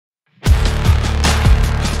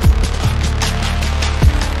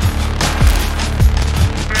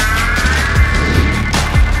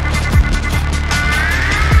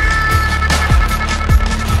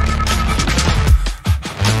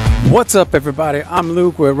What's up, everybody? I'm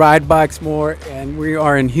Luke with RideBikesMore, and we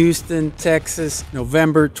are in Houston, Texas,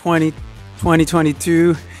 November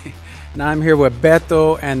 2022. And I'm here with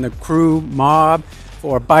Beto and the crew mob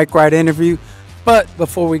for a bike ride interview. But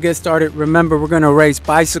before we get started, remember, we're going to raise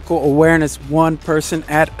bicycle awareness one person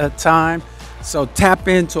at a time. So tap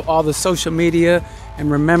into all the social media and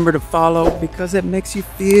remember to follow because it makes you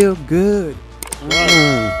feel good.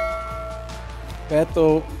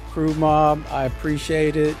 Beto, crew mob, I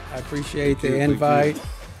appreciate it. I appreciate the invite.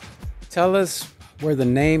 Tell us where the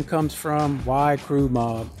name comes from. Why crew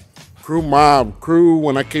mob? Crew,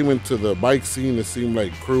 when I came into the bike scene, it seemed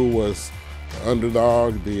like crew was the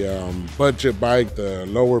underdog, the budget bike, the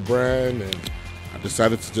lower brand, and I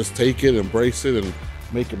decided to just take it, embrace it, and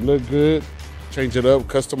make it look good, change it up,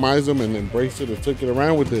 customize them, and embrace it, and took it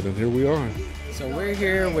around with it, and here we are. So we're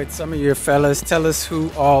here with some of your fellas. Tell us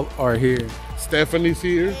who all are here. Stephanie's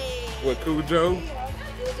here with Cujo,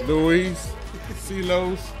 Louise,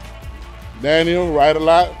 Silos, Daniel, Ride a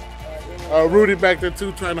Lot, Rudy back there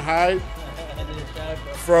too, trying to hide,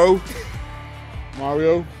 Fro,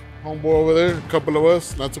 Mario, homeboy over there, a couple of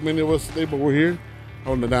us, not too many of us today, but we're here,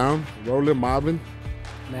 holding it down, rolling, mobbing.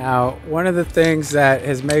 Now, one of the things that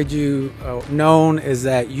has made you known is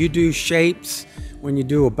that you do shapes when you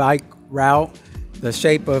do a bike route. The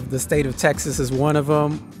shape of the state of Texas is one of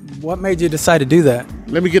them. What made you decide to do that?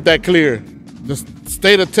 Let me get that clear. The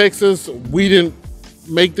state of Texas, we didn't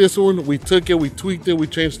make this one. We took it, we tweaked it, we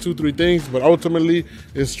changed 2-3 things, but ultimately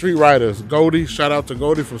it's Street Riders. Goldie, shout out to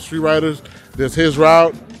Goldie from Street Riders. That's his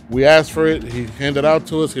route. We asked for it. He handed it out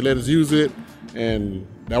to us. He let us use it, and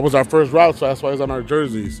that was our first route, so that's why it's on our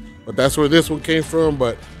jerseys. But that's where this one came from.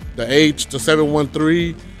 But the H, the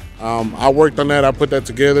 713, I worked on that. I put that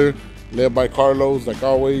together, led by Carlos, like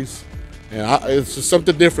always. And it's just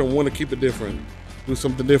something different. We want to keep it different. Do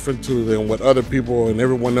something different than what other people and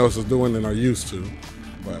everyone else is doing and are used to.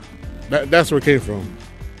 But that's where it came from.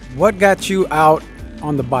 What got you out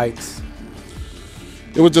on the bikes?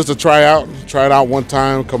 It was just a tryout. Try it out one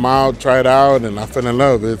time, come out, try it out, and I fell in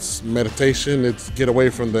love. It's meditation. It's get away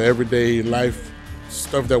from the everyday life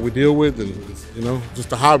stuff that we deal with, and it's,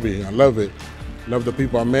 just a hobby. I love it. Love the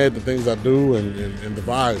people I met, the things I do, and the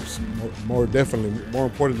vibes. More definitely, more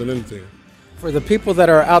important than anything. For the people that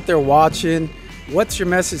are out there watching, what's your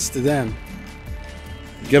message to them?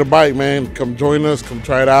 Get a bike, man. Come join us. Come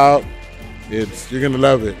try it out. You're gonna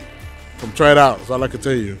love it. Come try it out. That's all I can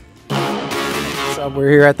tell you. So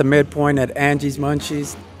we're here at the midpoint at Angies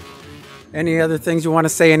Munchies. Any other things you want to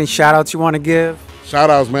say? Any shout outs you want to give?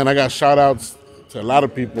 Shout outs, man. I got shout outs to a lot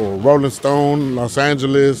of people. Rolling Stone, Los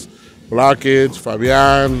Angeles, Blockage,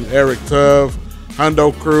 Fabian, Eric Tubb,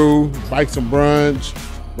 Hondo Crew, Bikes and Brunch,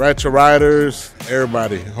 Ratchet Riders,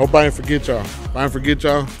 everybody. Hope I didn't forget y'all. If I didn't forget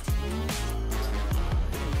y'all.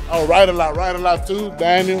 Oh, Ride a Lot too,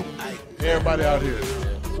 Daniel, everybody out here.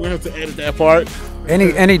 We have to edit that part.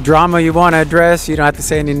 Any drama you want to address? You don't have to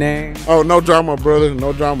say any names. Oh, no drama, brother.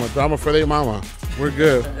 No drama. Drama for their mama. We're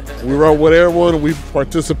good. We roll with everyone. We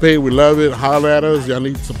participate. We love it. Holler at us. Y'all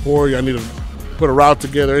need support. Y'all need to put a route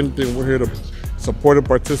together. Anything. We're here to support and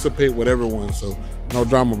participate with everyone. So no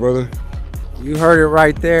drama, brother. You heard it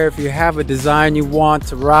right there. If you have a design you want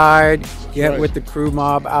to ride, get with the crew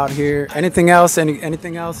mob out here. Anything else?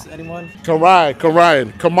 Anything else? Anyone? Come ride.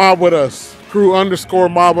 Come mob with us.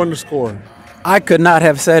 Crew_mob_. I could not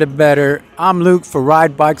have said it better. I'm Luke for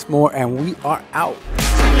RideBikesMore, and we are out.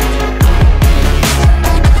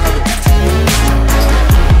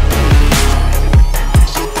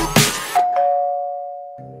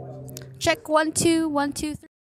 Check 1 2 1 2 3.